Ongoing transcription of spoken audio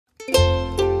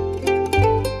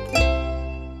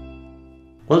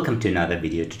Welcome to another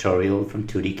video tutorial from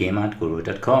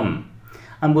 2dgameartguru.com.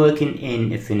 I'm working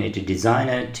in Affinity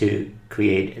Designer to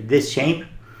create this shape.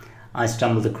 I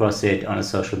stumbled across it on a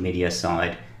social media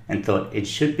site and thought it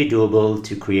should be doable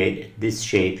to create this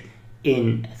shape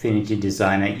in Affinity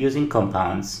Designer using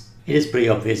compounds. It is pretty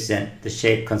obvious that the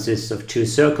shape consists of two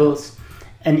circles,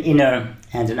 an inner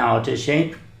and an outer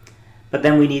shape, but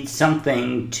then we need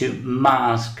something to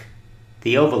mask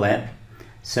the overlap.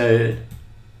 So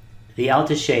the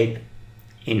outer shape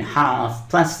in half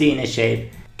plus the inner shape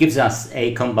gives us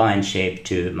a combined shape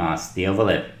to mask the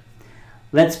overlap.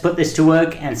 Let's put this to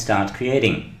work and start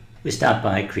creating. We start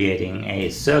by creating a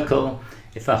circle.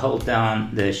 If I hold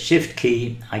down the Shift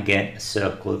key, I get a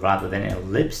circle rather than an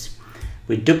ellipse.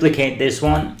 We duplicate this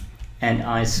one and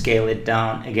I scale it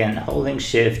down. Again, holding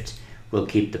Shift will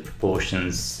keep the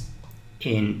proportions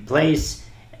in place,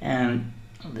 and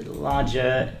a little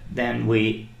larger. Then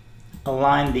we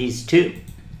align these two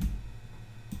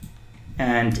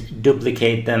and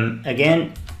duplicate them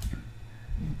again,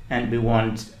 and we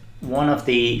want one of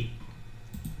the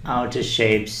outer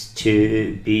shapes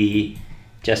to be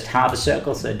just half a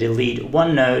circle, so delete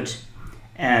one node,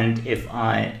 and if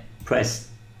I press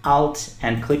Alt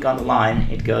and click on the line,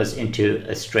 it goes into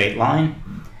a straight line.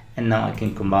 And now I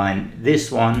can combine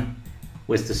this one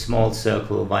with the small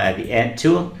circle via the Add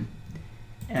tool,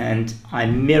 and I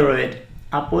mirror it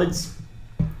upwards.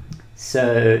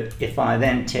 So if I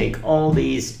then take all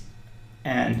these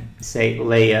and say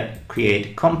layer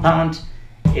create compound,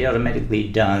 it automatically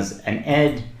does an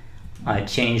add. I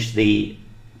change the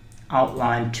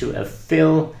outline to a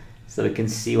fill so we can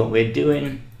see what we're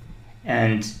doing,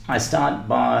 and I start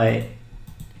by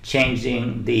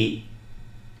changing the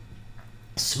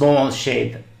small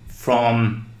shape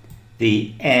from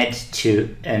the add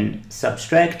to an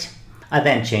subtract. I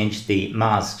then change the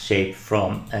mask shape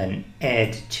from an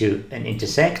add to an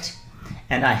intersect,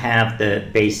 and I have the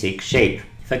basic shape.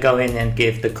 If I go in and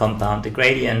give the compound a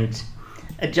gradient,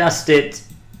 adjust it,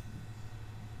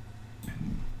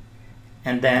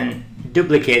 and then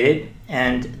duplicate it,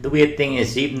 and the weird thing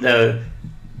is, even though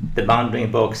the boundary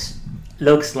box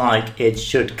looks like it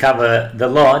should cover the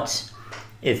lot,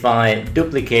 if I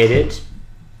duplicate it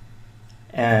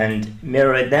and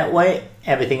mirror it that way,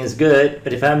 everything is good.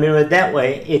 But if I mirror it that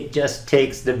way, it just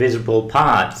takes the visible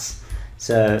parts.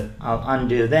 So I'll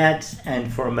undo that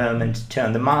and for a moment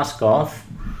turn the mask off.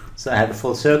 So I have a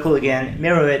full circle again,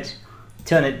 mirror it,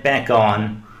 turn it back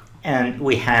on, and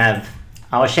we have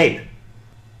our shape.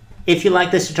 If you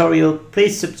like this tutorial,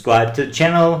 please subscribe to the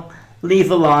channel,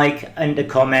 leave a like and a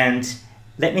comment,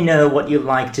 let me know what you'd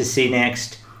like to see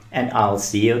next, and I'll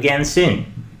see you again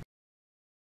soon.